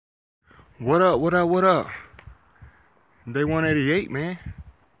What up, what up, what up? Day 188, man.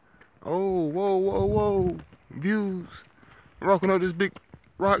 Oh, whoa, whoa, whoa. Views. Rocking up this big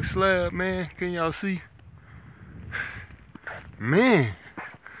rock slab, man. Can y'all see? Man,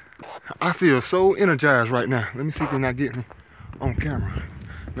 I feel so energized right now. Let me see if I get me on camera.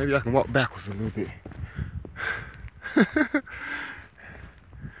 Maybe I can walk backwards a little bit.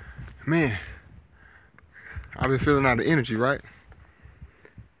 Man, I've been feeling out of energy, right?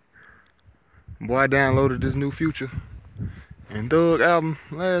 Boy, I downloaded this new Future and Thug album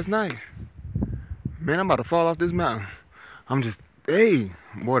last night. Man, I'm about to fall off this mountain. I'm just, hey,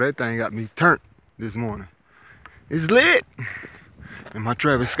 boy, that thing got me turned this morning. It's lit. And my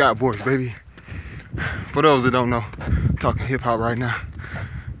Travis Scott voice, baby. For those that don't know, I'm talking hip hop right now.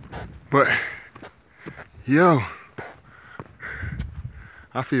 But, yo,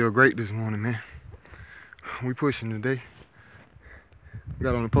 I feel great this morning, man. We pushing today.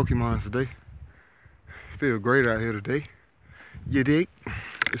 Got on the Pokemons today. Feel great out here today. You dig?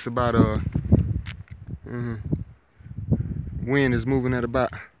 It's about wind is moving at about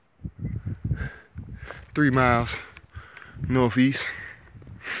 3 miles northeast.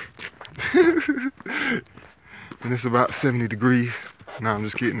 And it's about 70 degrees. No, I'm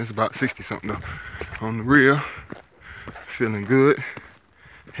just kidding. It's about 60 something though. On the real. Feeling good.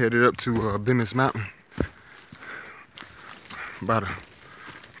 Headed up to Bemis Mountain. About a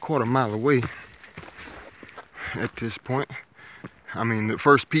quarter mile away at this point. I mean the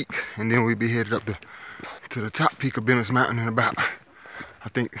first peak, and then we'll be headed up to the top peak of Bemis Mountain in about, I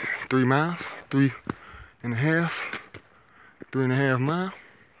think, 3 miles, 3.5 miles,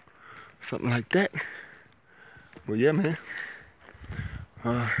 something like that. Well, yeah, man,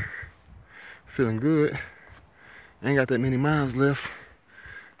 feeling good. Ain't got that many miles left.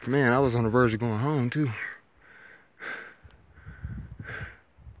 Man, I was on the verge of going home too.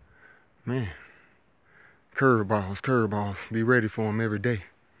 Man, curveballs. Be ready for them every day.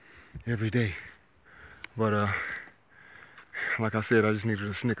 But like I said, I just needed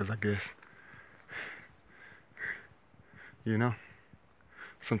a Snickers, I guess. You know,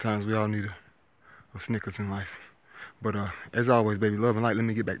 sometimes we all need a Snickers in life. But as always, baby, love and light. Let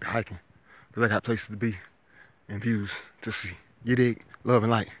me get back to hiking, because I got places to be and views to see. You dig? Love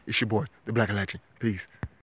and light. It's your boy, the Blackalachian. Peace.